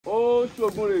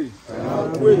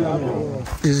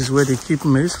This is where they keep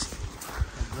maize.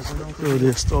 So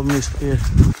they store maize here.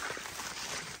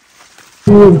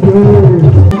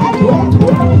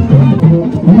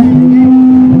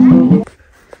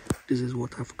 This is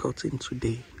what I've got in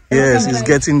today. Yes, it's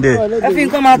getting there.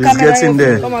 It's getting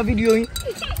there.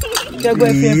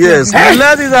 Yes,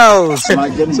 let it out.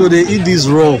 So they eat this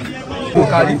raw.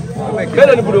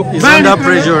 He's under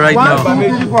pressure right now,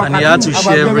 and he had to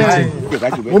share everything to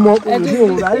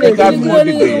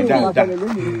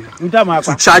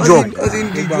charge up.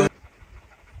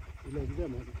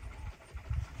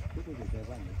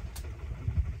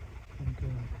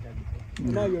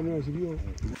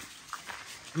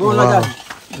 Wow,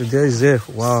 the guy is there.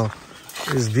 Wow,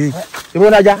 it's big.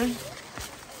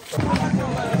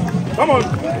 Come on.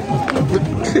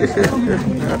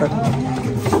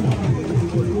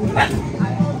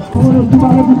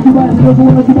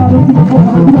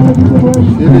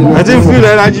 I didn't feel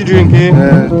that energy drinking.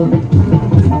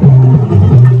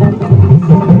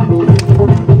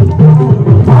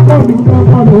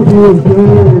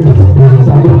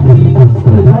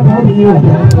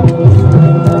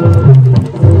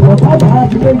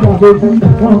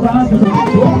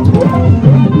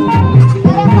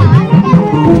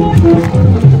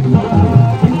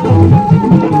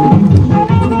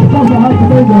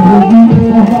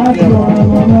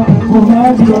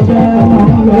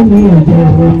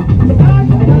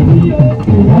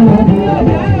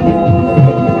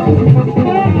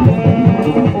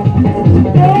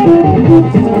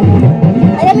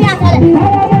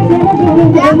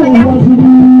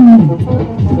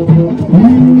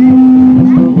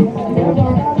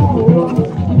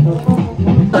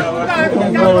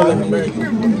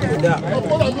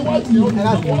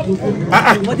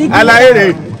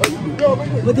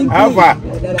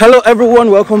 Hello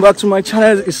everyone, welcome back to my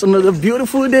channel. It's another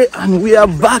beautiful day and we are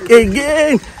back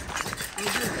again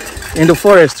in the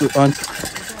forest to hunt.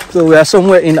 So we are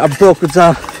somewhere in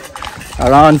Abeokuta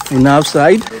around Funab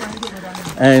side,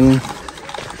 and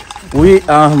we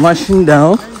are marching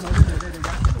down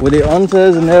with the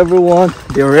hunters and everyone.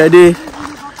 They're ready.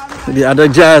 The other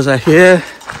jars are here,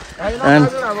 and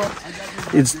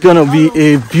it's gonna be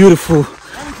a beautiful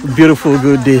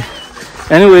good day.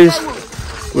 Anyways,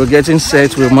 we're getting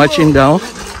set, we're marching down.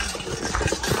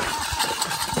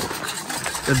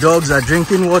 The dogs are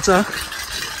drinking water.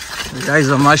 The guys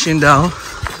are marching down.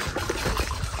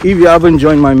 If you haven't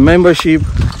joined my membership,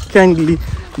 kindly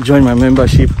join my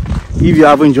membership. If you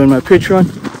haven't joined my Patreon,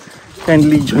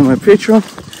 kindly join my Patreon.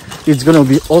 It's gonna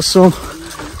be awesome.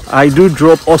 I do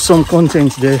drop awesome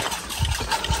content there.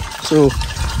 So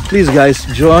please guys,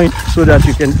 join so that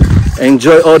you can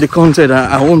enjoy all the content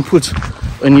I won't put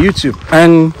on YouTube.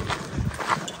 And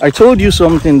I told you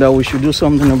something that we should do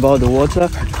something about the water.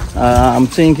 I'm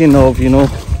thinking of, you know,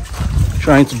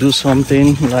 trying to do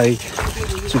something like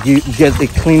to get a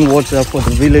clean water for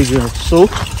the villagers. So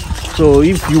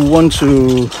if you want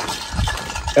to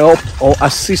help or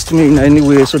assist me in any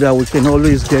way so that we can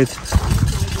always get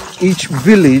each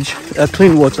village a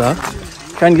clean water,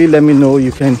 kindly let me know.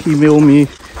 You can email me,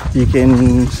 you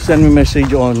can send me a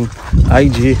message on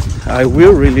IG. I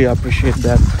will really appreciate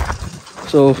that.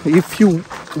 So if you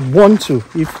want to,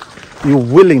 if you're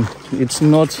willing, it's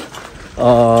not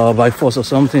by force or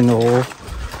something, or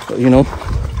you know,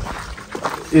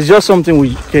 it's just something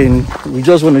we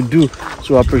just want to do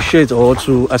to appreciate or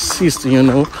to assist. You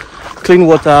know, clean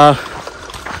water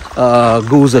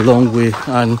goes a long way,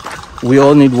 and we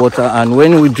all need water. And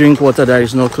when we drink water that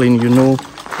is not clean, you know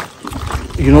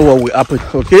what will happen.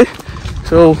 Okay,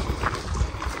 so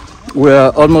we're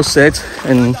almost set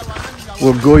and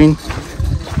we're going.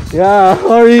 Yeah,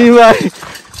 hurry, bye.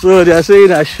 So they're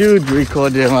saying I should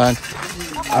record them, and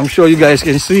I'm sure you guys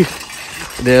can see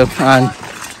them, and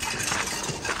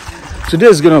today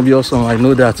is gonna be awesome, I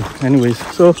know that. Anyways,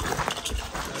 so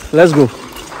let's go.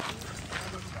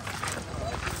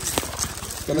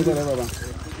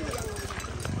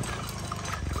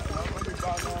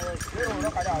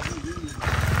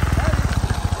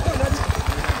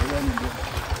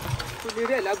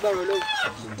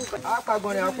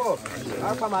 Apagun ni apo,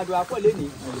 apamadu apo leni.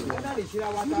 Na le sira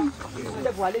wa ta,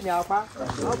 le fun ale ni apa.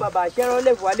 Àwọn bàbá seran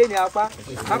le fun ale ni apa.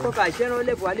 Akoka seran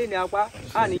le fun ale ni apa.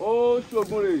 Ani o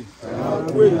sogun re.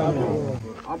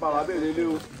 Àwọn bàbá bere le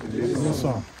o.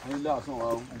 Ani la san wa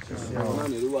o. Na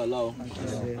ni ri wa la o.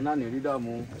 Na ni ri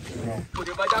damu. Ko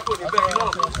de baja ko ni be na.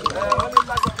 Wọ́n ní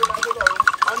la ko lo.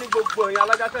 Wọ́n ní gbogbo yan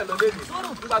alaja te lo leni.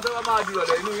 Nígbà tó bá máa di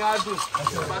ìrọ̀lẹ́ inú yín á dùn.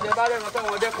 Ba de ba re ran to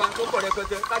wọ́n de pa tó pọ̀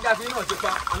rẹpẹtẹ. Tájà fi náà ti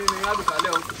pa. Ani ni yín á dùn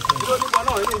kálẹ̀ o.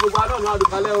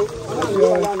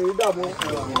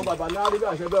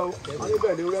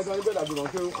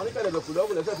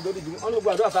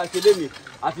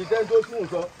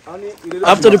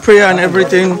 After the prayer and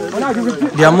everything,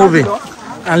 they are moving.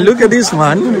 And look at this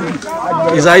man.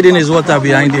 He's hiding his water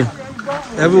behind him.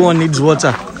 Everyone needs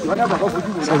water.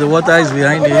 So the water is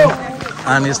behind him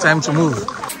and it's time to move.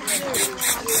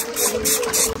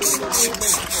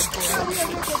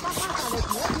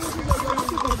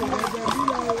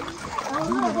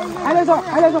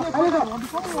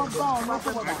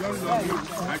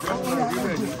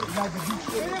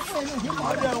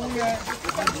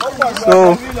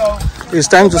 So it's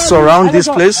time to surround this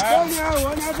place.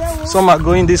 Some are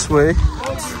going this way,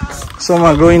 some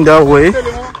are going that way.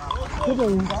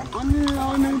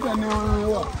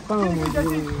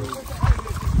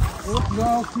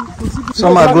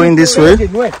 Some are going this way,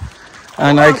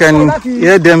 and I can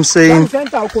hear them saying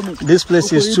this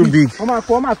place is too big.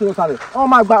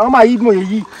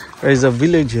 There is a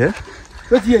village here.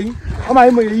 So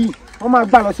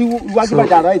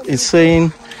it's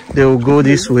saying they will go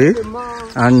this way,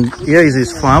 and here is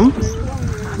his farm.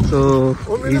 So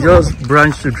he just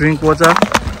branched to drink water.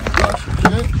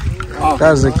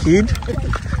 That's the kid.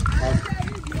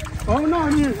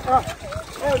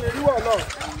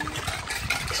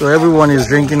 So everyone is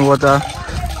drinking water.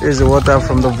 Here's the water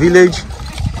from the village,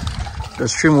 the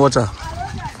stream water.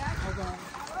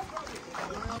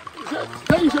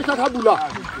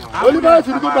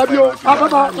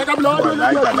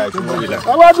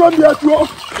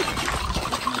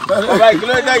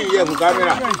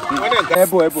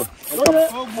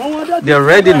 They're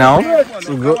ready now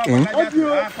to go in.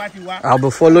 I'll be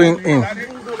following in.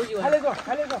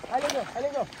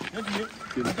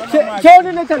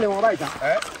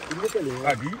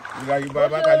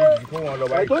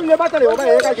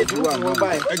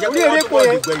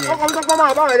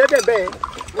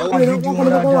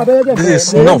 This is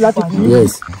snuff.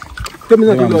 Yes.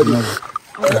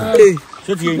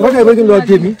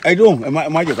 I don't.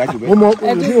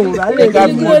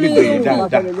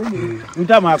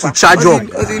 To charge up.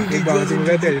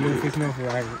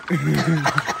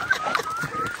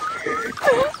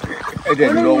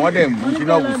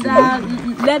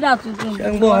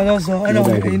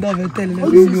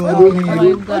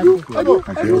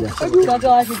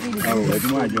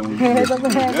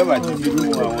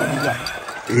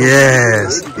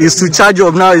 Yes, it's to charge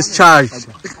up now. It's charged.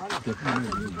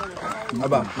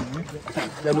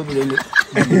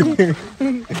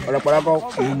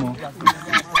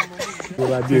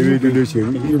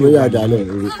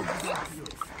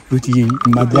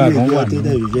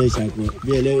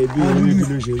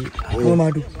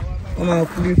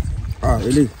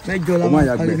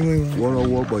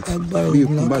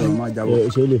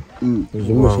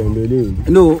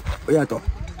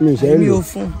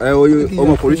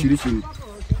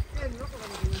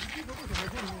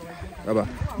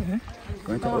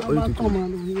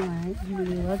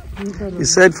 He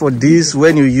said for this,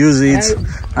 when you use it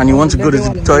and you want to go to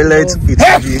the toilet, it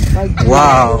will be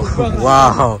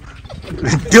wow.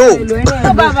 Dope.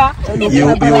 you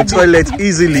will toilet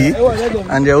easily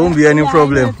and there won't be any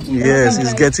problem. Yes,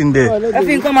 it's getting there.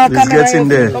 It's getting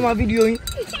there.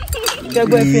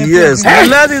 Yes,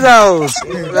 let it out.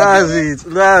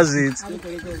 That's it.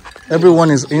 Everyone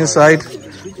is inside.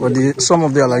 But some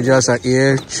of the Alajas are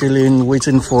here chilling,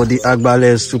 waiting for the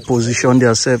Agbales to position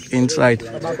themselves inside.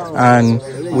 And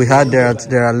we heard that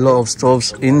there are a lot of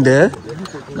stuffs in there.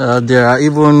 There are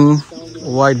even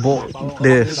whiteboard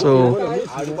there. So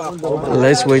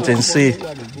let's wait and see.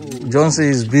 Johnson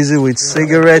is busy with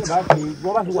cigarette.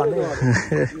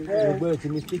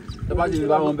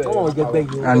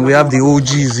 And we have the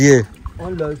OGs here.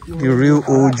 The real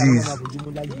OGs.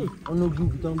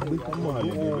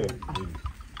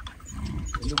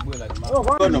 He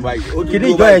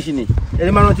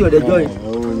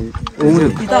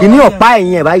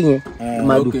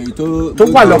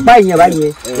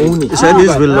said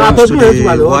this belongs to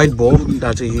the white ball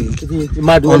that he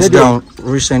owns down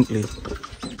recently.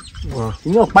 Wow.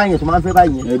 Said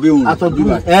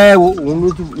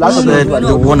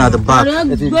the one at the back.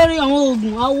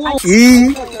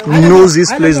 He knows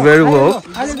this place very well,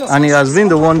 and he has been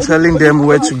the one telling them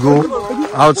where to go,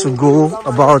 how to go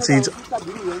about it,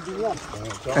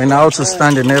 and how to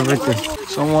stand and everything.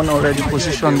 Someone already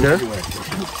positioned there.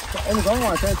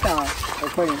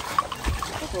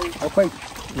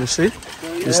 You see?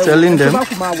 He's telling them.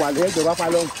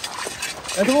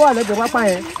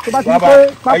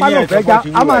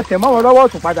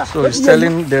 So he's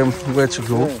telling them where to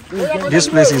go. This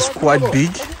place is quite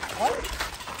big.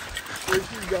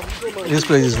 This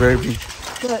place is very big.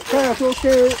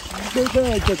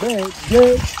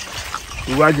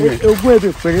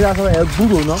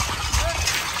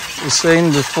 He's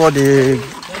saying before they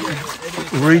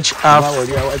reach half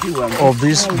of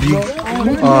this big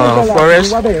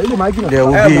forest, there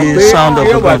will be sound of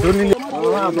a gun.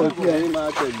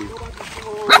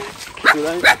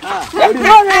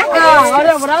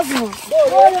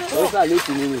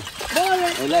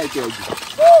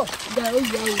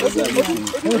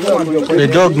 The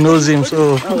dog knows him,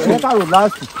 so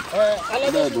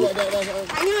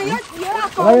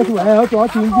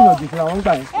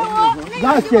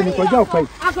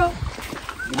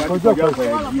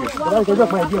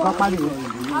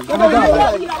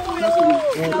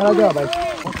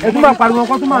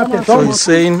so he's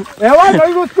saying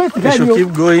they should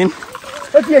keep going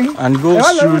and go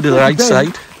through the right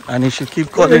side, and he should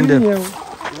keep calling them.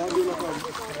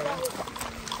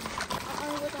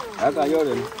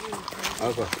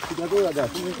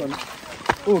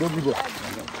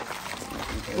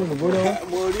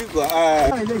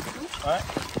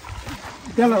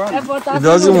 He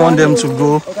doesn't want them to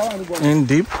go in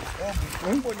deep.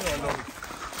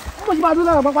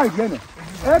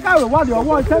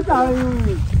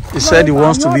 He said he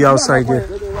wants to be outside here.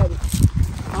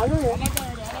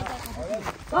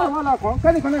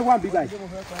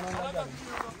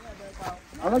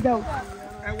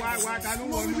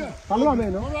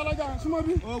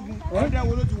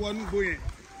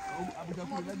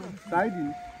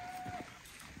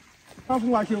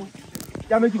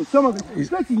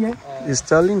 He's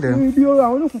telling them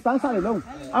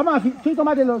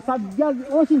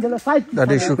that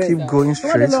they should keep going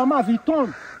straight,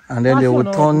 and then they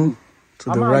will turn to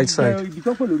the right side.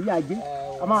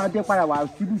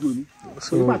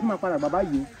 So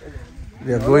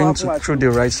they are going through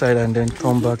the right side and then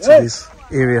turn back to this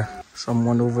area.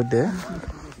 Someone over there.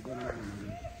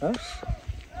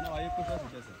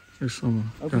 There's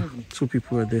someone. Yeah, two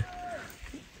people are there.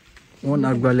 One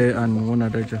Agbale and one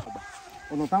Adaja.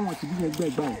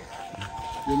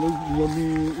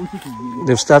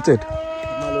 They've started.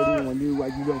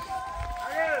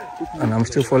 And I'm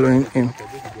still following him.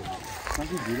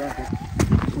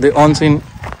 The hunting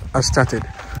has started.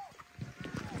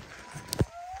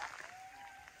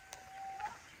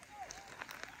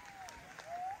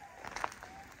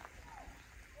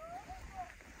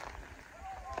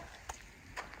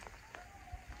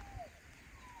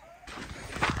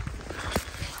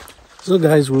 So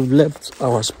guys, we've left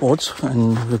our spot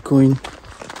and we're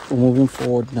moving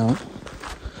forward now.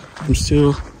 I'm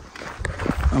still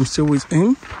with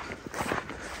him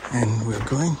and we're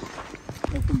going.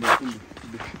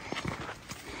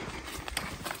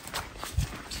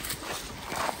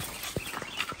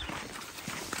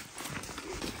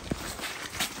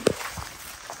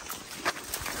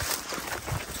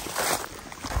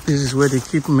 This is where they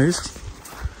keep maize.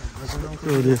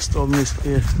 So they store maize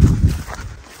here.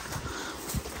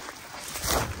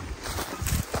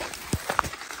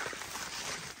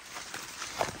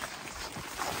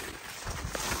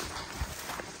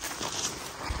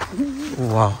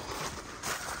 Wow.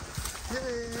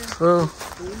 So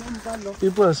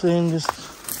people are saying this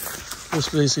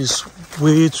place is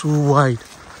way too wide,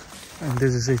 and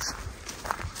this is it.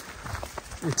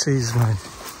 It is, man.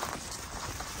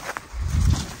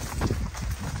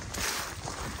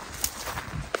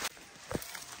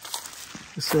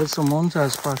 It said some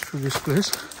hunters passed through this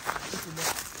place,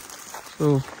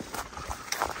 so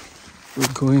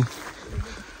we're going.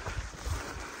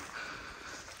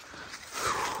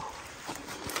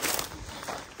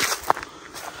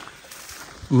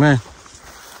 Man,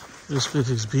 this place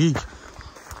is big.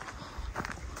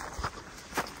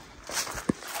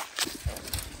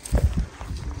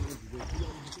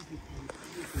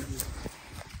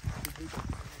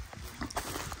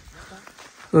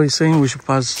 So he's saying we should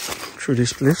pass through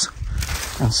this place,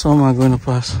 and some are going to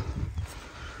pass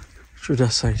through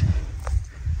that side.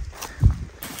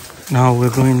 Now we're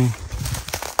going in.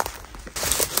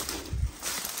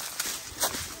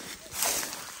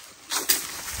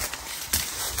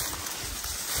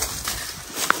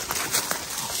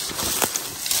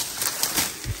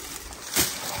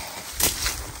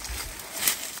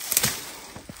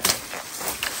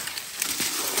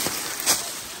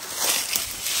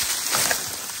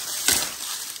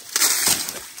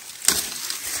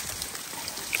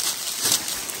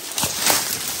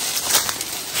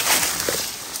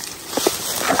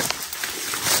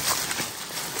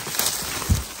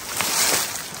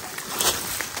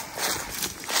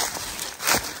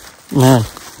 Man,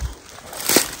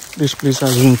 this place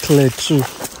has been cleared too.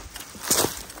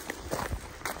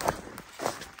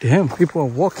 Damn, people are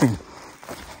walking.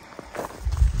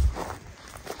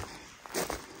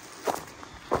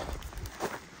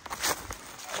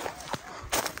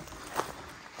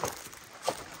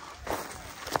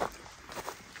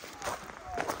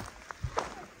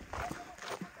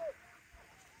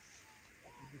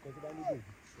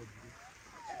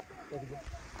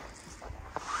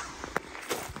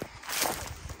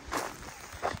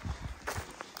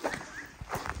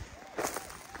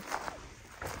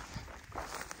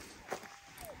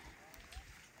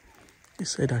 He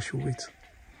said I should wait.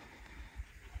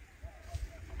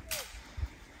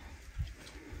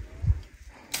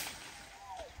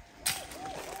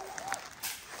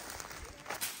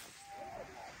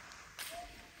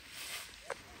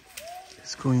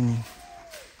 It's going in.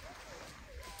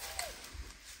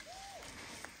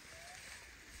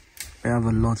 I have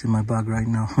a lot in my bag right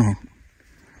now, man.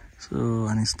 So,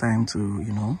 and it's time to,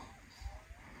 you know,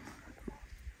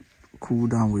 cool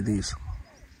down with this.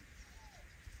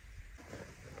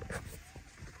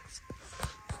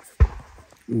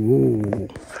 Whoa,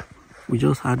 we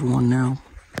just had one now.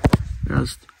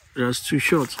 There's 2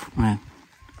 shots, man.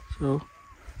 So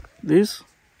this,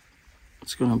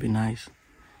 it's gonna be nice.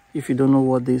 If you don't know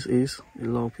what this is, a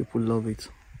lot of people love it,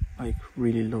 like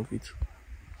really love it.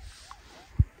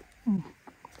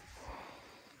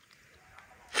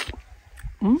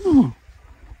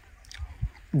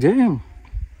 Damn,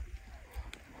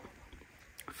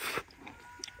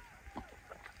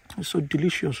 it's so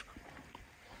delicious.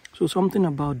 So something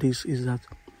about this is that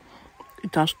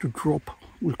it has to drop.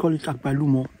 We call it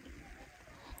agbalumo.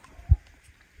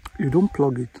 You don't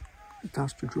plug it, it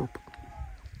has to drop.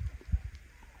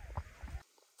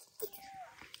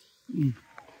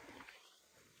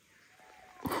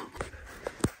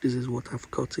 This is what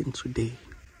I've gotten today,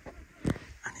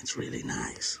 and it's really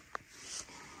nice.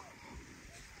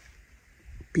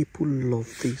 People love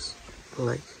this,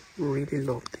 like really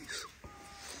love this.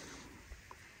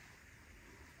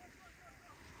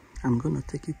 I'm gonna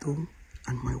take it home,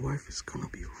 and my wife is gonna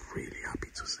be really happy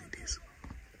to see this.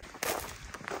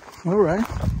 All right,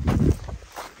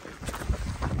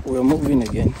 we're moving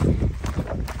again.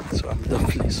 So I'm done,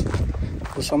 please.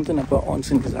 But something about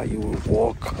hunting is that you will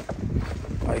walk,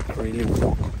 like really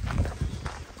walk.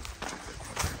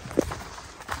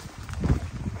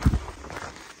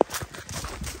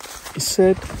 He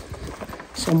said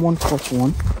someone caught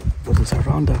one, but it's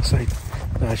around that side,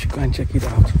 that I should go and check it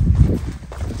out.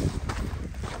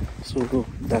 So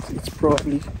that it's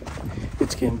probably,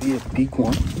 it can be a big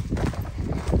one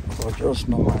or just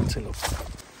normal antelope.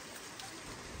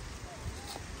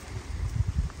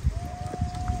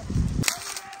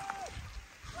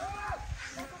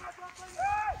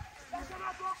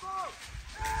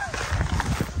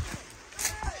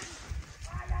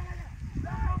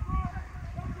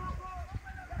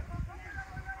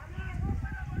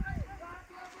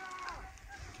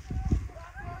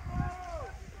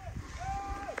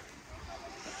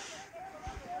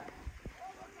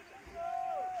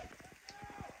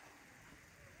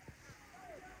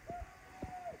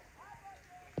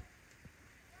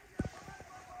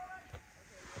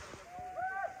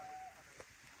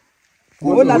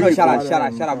 Ola no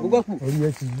shara bugo ku.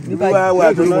 Ni ba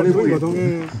wa to lo bugo to.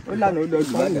 Ola no do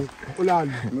ba. Ola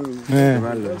lu.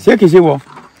 Ṣé kìí ṣe wọ?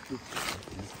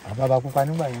 Baba pupa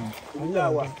nígbà yẹn. Ola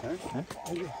wa.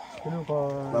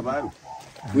 Baba ru.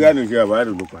 Bóyá ni ṣe baba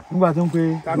ru ló pa. Nígbà tó ń pe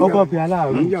ọkọ pe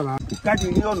aláàrú. Káàdì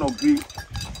ní ọ̀nà ge.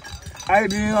 Ai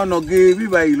ní ọ̀nà ge bí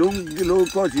báyìí ló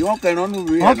kọ́ sí wọ́n kẹran nu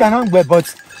re. Wọ́n kàn án gbẹ but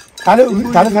ta ló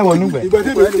fẹ́ wọnú gbẹ? Ìgbà tí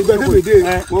dé wọ́n dé.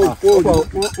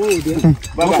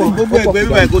 Baba gbogbo ẹgbẹ́ bí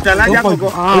báyìí kò ta lájà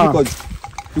kankan.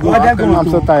 Ọ̀dẹ́gun I'm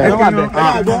so tired.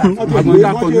 Àgbọn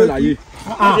ta ko ní láyé.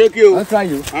 Ṣé kí o?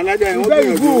 Alájà ẹ̀ wọ́n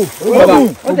gbìyànjú.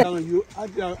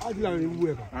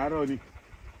 Àárọ̀ ni.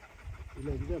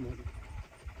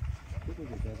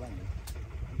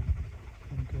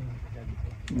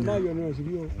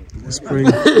 Spray.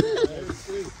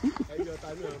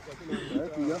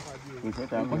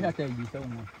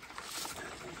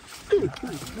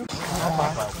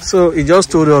 So he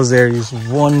just told us there is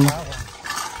one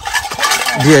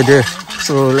deer there.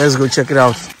 So let's go check it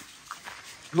out.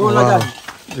 Wow.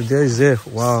 The deer is there.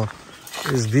 Wow.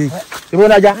 It's big.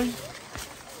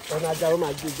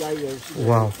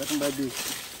 Wow.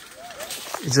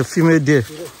 It's a female deer.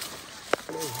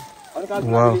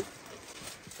 Wow.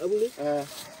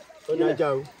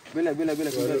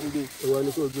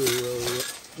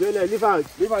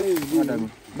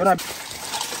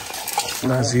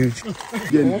 That's huge.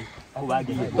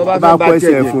 Bá kọ́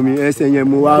ẹsẹ̀ fún mi, ẹsẹ̀ yẹn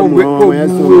mo wá mọ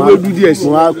ẹsẹ̀ mo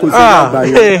wá kó sí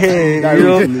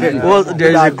well,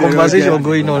 there is a conversation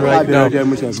going on right now.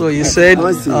 So he said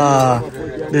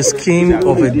the skin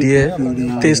of a deer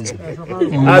tastes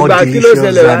more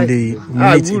delicious than the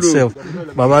meat itself.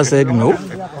 Baba said no.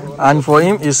 And for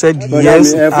him, he said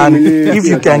yes. And if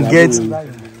you can get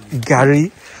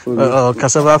gari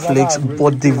cassava flakes,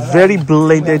 but the very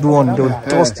blended one, the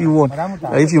dusty one.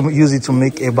 If you use it to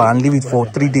make eba and leave it for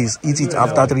 3 days, eat it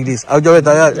after 3 days. Okay,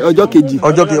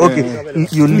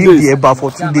 you leave the eba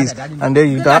for 2 days and then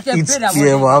you eat the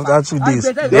eba after 2 days.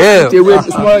 Yeah.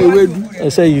 I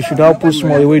say you should have put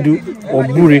small ewedu or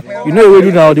buri. You know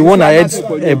ewedu now, the one I had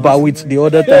eba with the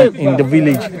other time in the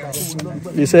village.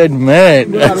 He said,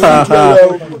 man, he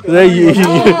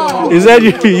said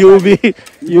you'll be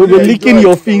licking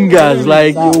your fingers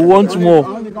like you want more.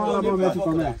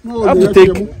 You have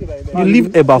to you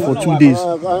leave eba for 2 days.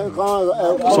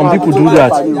 Some people do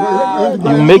that.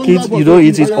 You make it, you don't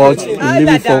eat it hot, you leave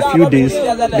it for a few days,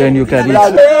 then you can eat. They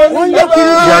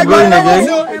are going again.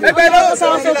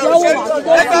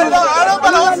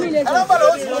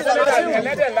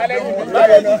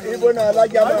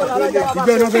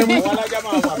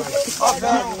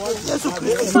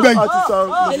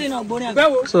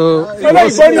 So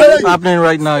what's happening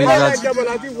right now is that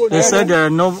they said there are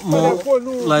no more,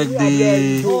 like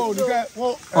the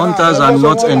hunters are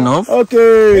not enough.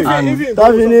 Okay. And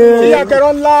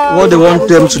what they want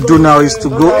them to do now is to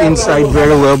go inside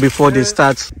very well before they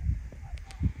start.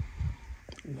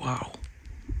 Wow.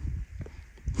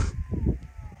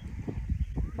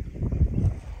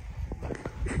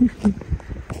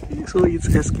 So it's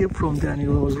escaped from there and it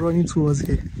was running towards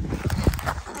here.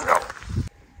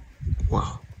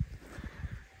 Wow.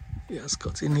 He has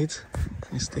cutting it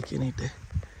and he's taking it there.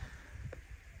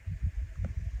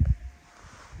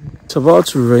 It's about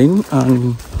to rain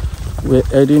and we're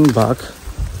heading back.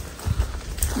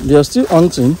 They are still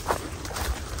hunting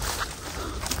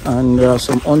and there are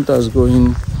some hunters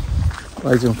going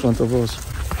right in front of us.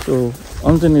 So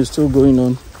hunting is still going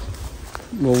on,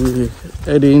 but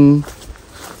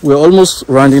we're almost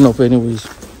rounding up anyways,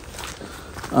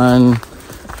 and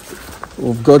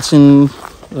we've gotten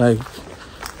like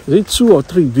 2 or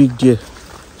 3 big deer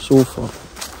so far.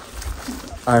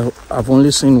 I've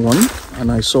only seen one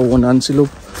and I saw one antelope,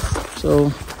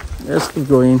 so let's keep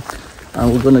going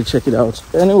and we're gonna check it out.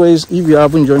 Anyways, if you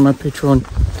haven't joined my Patreon,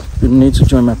 you need to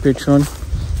join my Patreon.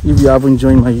 If you haven't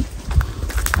joined my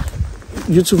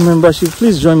YouTube membership,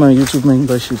 please join my YouTube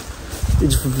membership.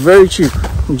 It's very cheap.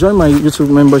 Join my YouTube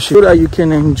membership so that you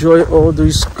can enjoy all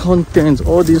this content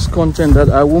that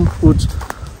I won't put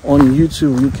on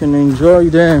YouTube. You can enjoy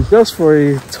them just for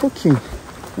a token.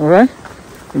 All right,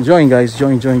 join guys,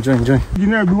 join. And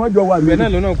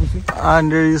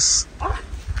there is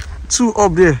 2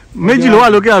 up there.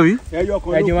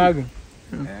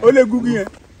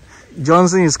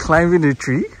 Johnson is climbing the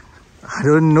tree. I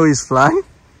don't know he's flying.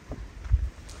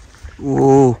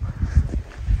 Whoa.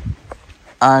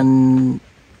 And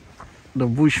the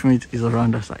bushmeat is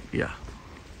around the side. Yeah,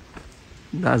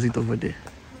 that's it over there.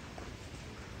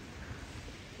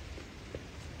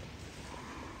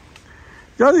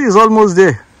 Johnson is almost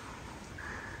there.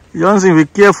 Johnson, be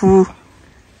careful.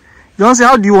 Johnson,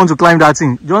 how do you want to climb that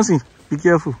thing? Johnson, be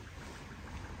careful.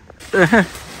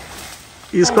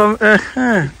 He's come.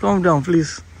 Calm down,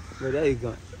 please. No, there you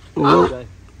go. Oh.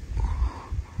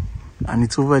 And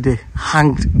it's over there,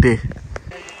 hanged there.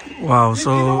 Wow,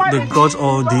 so they got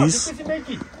all these.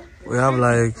 We have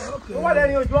like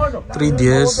 3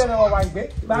 deers,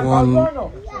 1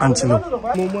 antelope.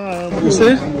 You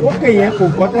see?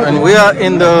 And we are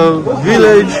in the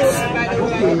village.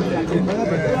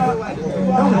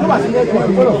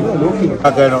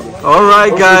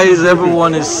 Alright guys,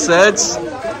 everyone is set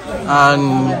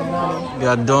and they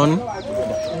are done.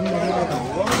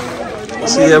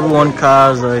 See, everyone,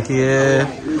 cars are here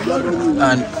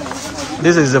and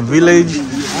this is the village.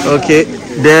 Okay,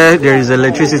 there is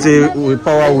electricity with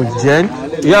power with gen.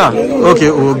 Yeah, okay,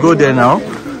 we'll go there now.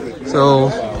 So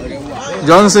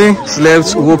Johnson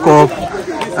slept, woke up,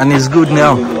 and is good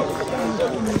now.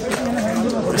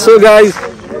 So guys,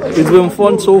 it's been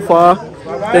fun so far.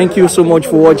 Thank you so much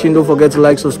for watching. Don't forget to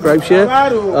like, subscribe, share.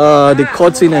 The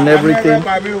cutting and everything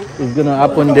is gonna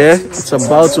happen there. It's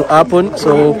about to happen.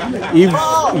 So if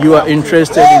you are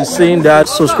interested in seeing that,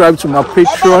 subscribe to my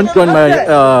Patreon, join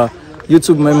my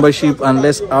YouTube membership, and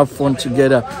let's have fun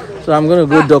together. So I'm gonna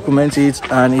go document it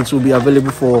and it will be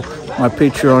available for my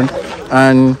Patreon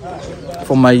and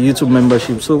for my YouTube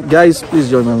membership. So guys, please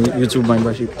join my YouTube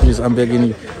membership, please. I'm begging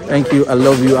you. Thank you. I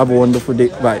love you. Have a wonderful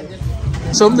day. Bye.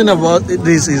 Something about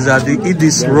this is that they eat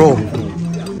this raw.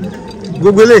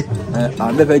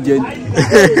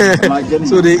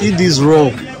 So they eat this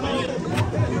raw,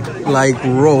 like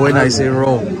raw. When I say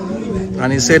raw,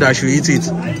 and he said I should eat it.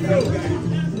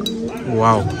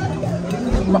 Wow.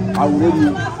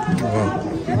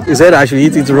 He said I should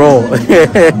eat it raw.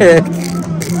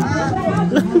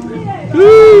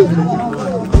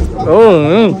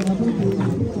 Oh,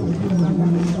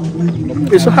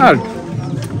 it's hard.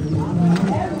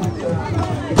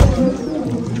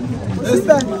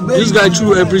 This guy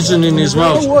threw everything in his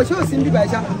mouth.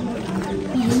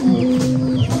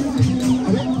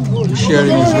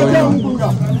 Sharing is going on.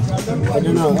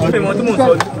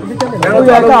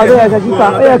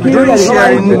 During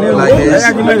sharing like this,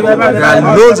 there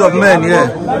are loads of men here.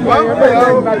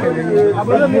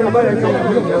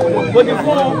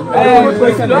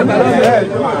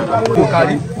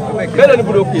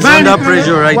 He's under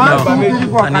pressure right now,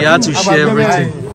 and he had to share everything.